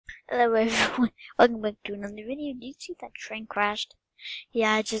Hello everyone, welcome back to another video. Did you see that train crashed?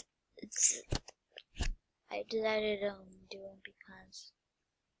 Yeah, I decided do it because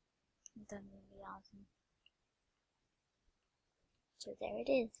I thought it would be awesome. So there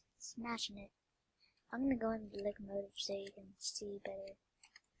it is, smashing it. I'm gonna go into the locomotive so you can see better.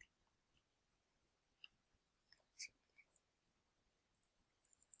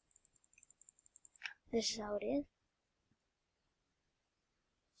 This is how it is.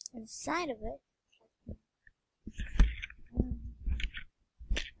 Inside of it,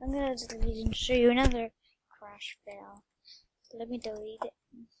 I'm gonna delete and show you another crash fail. So let me delete it.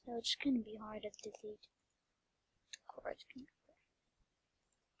 So it's gonna be hard to delete. Of course.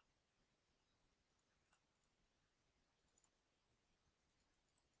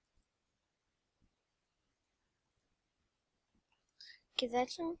 Okay,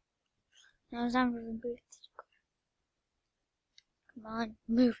 that's all. Now it's time to remove it. Come on,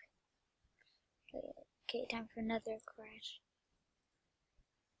 move. Okay, time for another crash.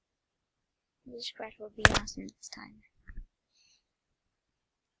 This crash will be awesome this time.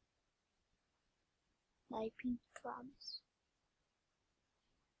 I promise.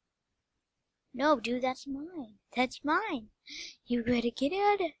 No, dude, that's mine. That's mine. You gotta get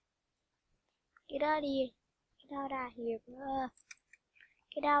out of. Get out of here. Get out of here, bruh.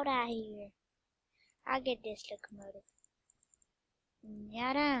 Get out of here. I'll get this locomotive.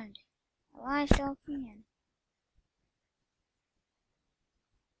 Yeah, don't. I still can.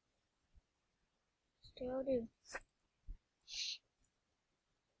 Still do.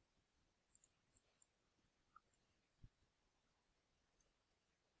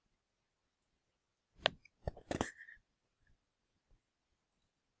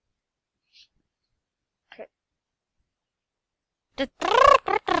 The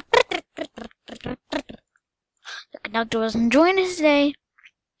conductor was enjoying his day,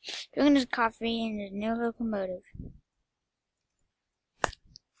 drinking his coffee in his new locomotive.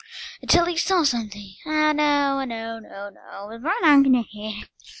 Until he saw something. No. It was right on here.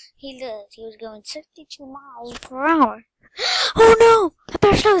 He looked. He was going 62 miles per hour. Oh no! I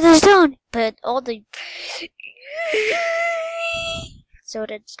better slow this down. But all the... So it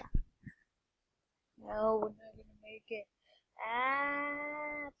did stop. No, we're not gonna make it.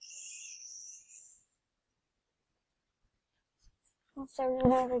 I'm sorry,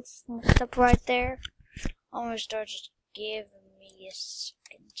 it's stop right there. I'm gonna start just giving me a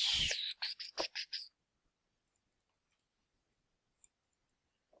second.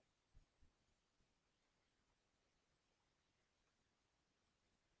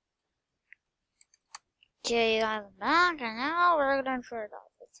 Okay, I'm back, and now we're gonna try it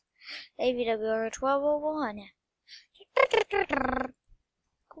off. It's AVWR 1201.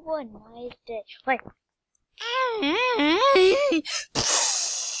 Good night day. Wait.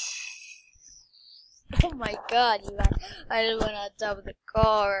 Oh my god, you guys. I just went on top of the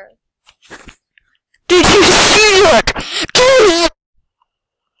car. Did you see that?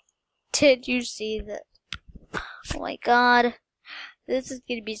 Did you see that? Oh my god. This is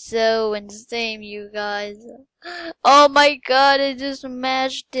gonna be so insane, you guys. Oh my god, I just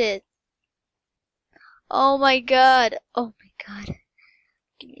smashed it. Oh my god. Oh my god.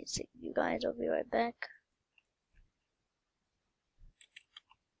 Give me a second, you guys. I'll be right back.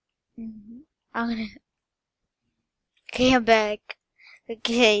 I'm gonna... Okay, I'm back.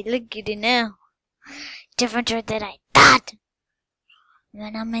 Okay, look at it now. Different than I thought.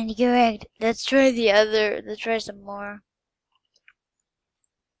 Then I'm incorrect. Let's try the other. Let's try some more.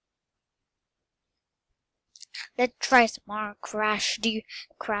 Let's try some more. Crash,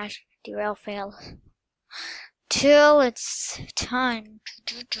 derail, fail. Till it's time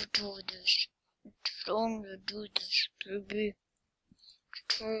to do this. It's time to do this, baby.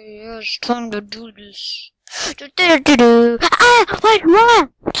 It's time to do this. What's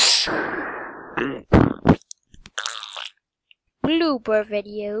wrong? Blooper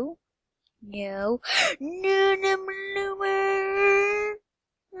video. No, blooper.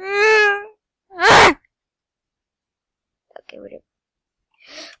 Okay, whatever.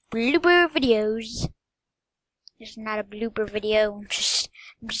 Blooper videos. It's not a blooper video. I'm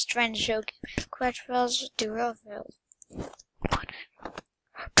just trying to show crash fails, derail fails.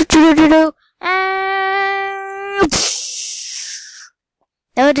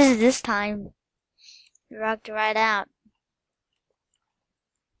 Notice this time. You rocked right out.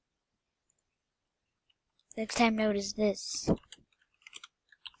 Next time, notice this.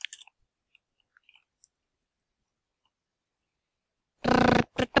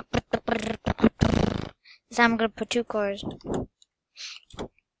 This time I'm gonna put 2 cars.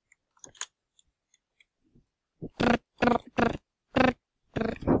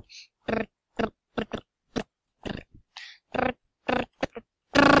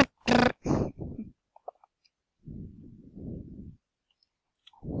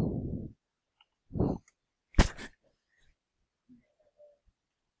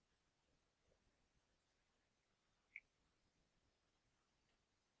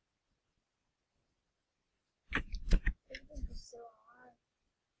 so hard.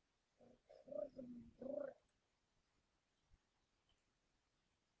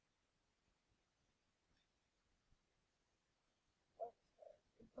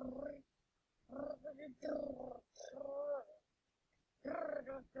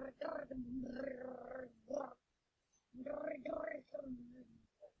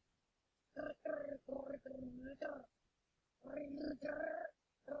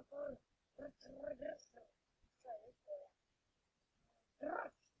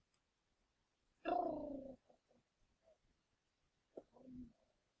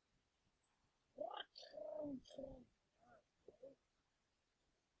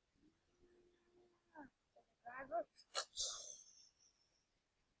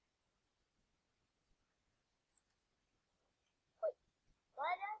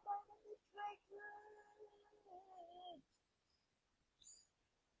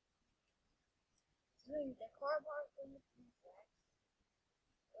 The car park in the complex.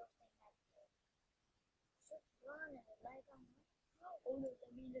 Just run and like on. Oh no,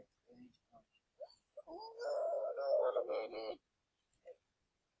 I mean the strange punch. Oh no.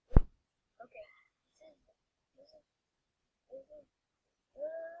 Okay, this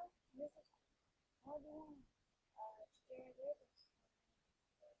is how do you share this?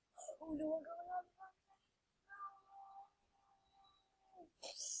 Oh no, I'm going on the wrong side. No.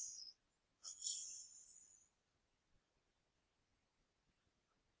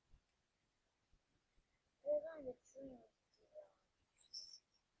 There's on the tree.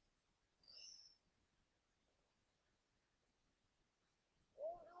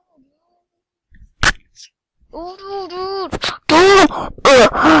 Oh no, dude.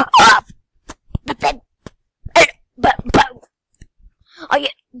 Are you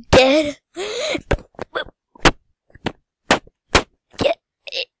dead?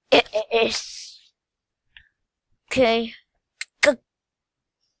 Yes. Okay.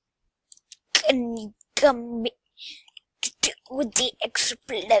 Can you come with the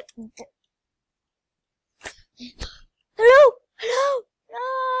explosion? Hello? Hello?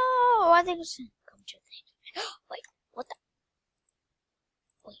 No! I think it's come to the wait, what the?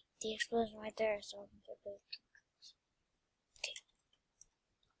 Wait, the explosion right there, so I'm gonna go. Okay.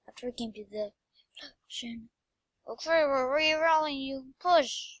 After we came to the explosion. Okay, we're re-rolling you.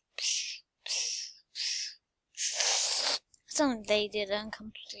 Push. Something they did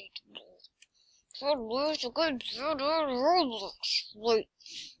incomplete. Lose a good wait.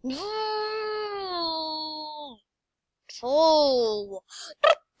 Oh.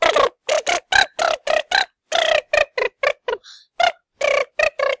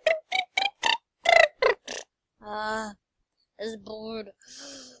 It's bored.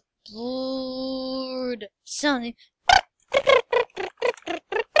 Bored. Something.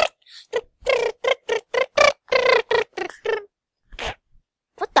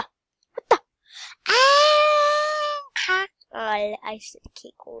 I said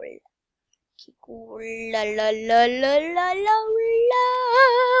Kiko. Kiko. La la la la la la la.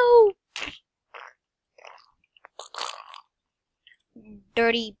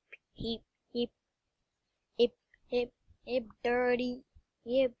 Dirty. Heap. Heap. Hip. Hip. Hip. Dirty.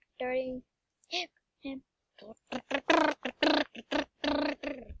 Hip. Dirty. Hip. Hip.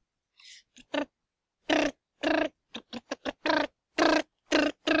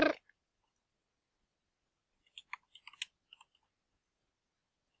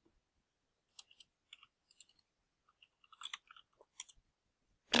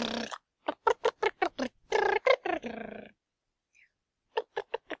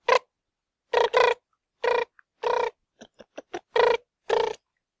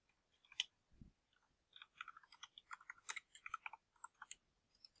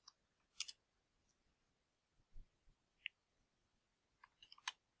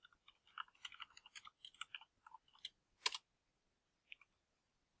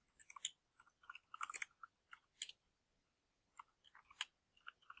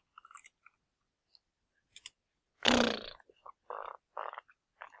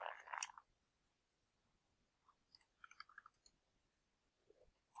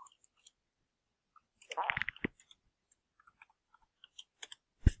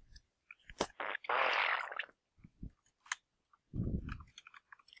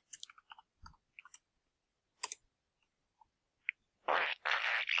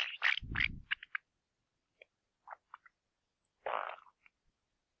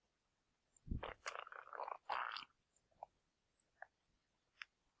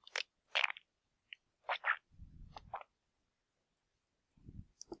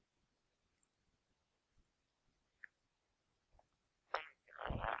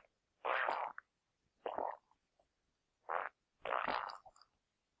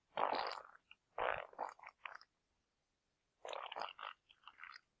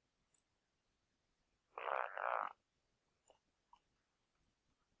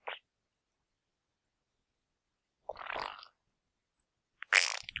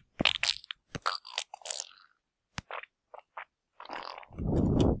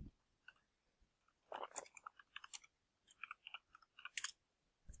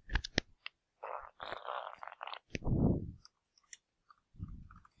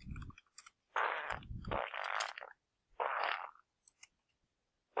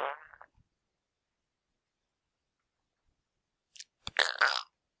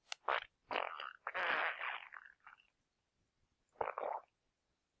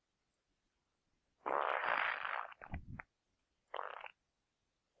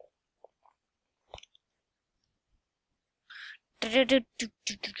 Looks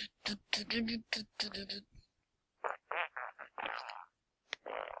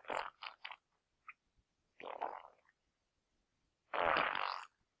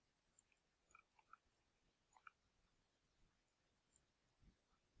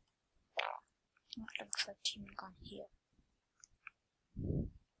like team gone here.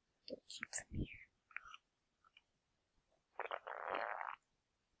 Keep from here.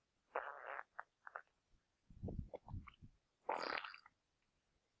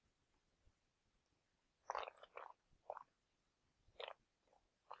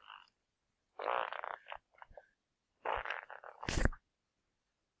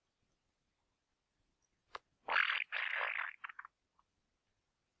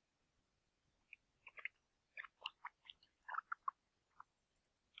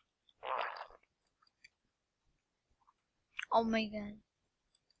 Oh my god.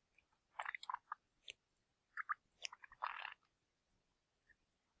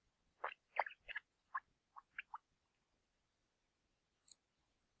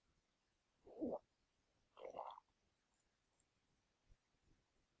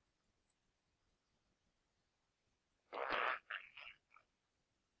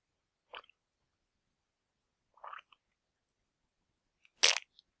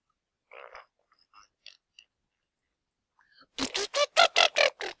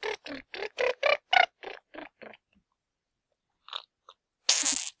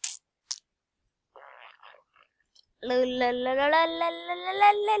 La la la la la la la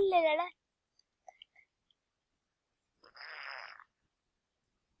la la la la.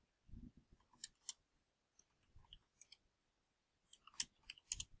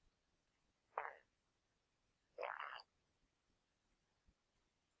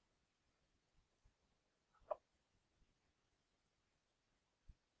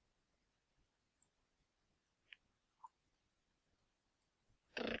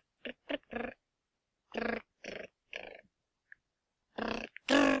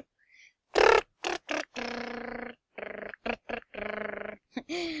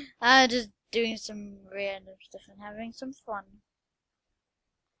 I'm just doing some random stuff and having some fun.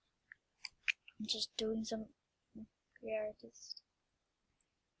 I'm just doing some weirdest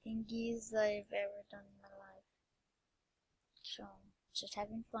thingies I've ever done in my life. So, just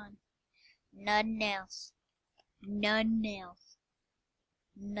having fun. Nothing else. Nothing else.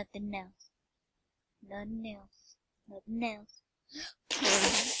 Nothing else. Nothing else. Nothing else. Oh my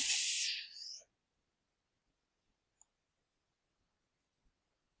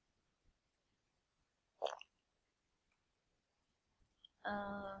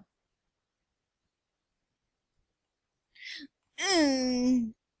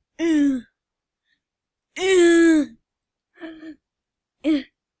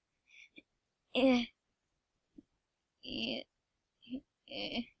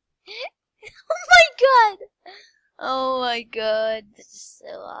god! Oh my god, this is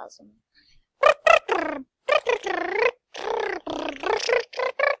so awesome.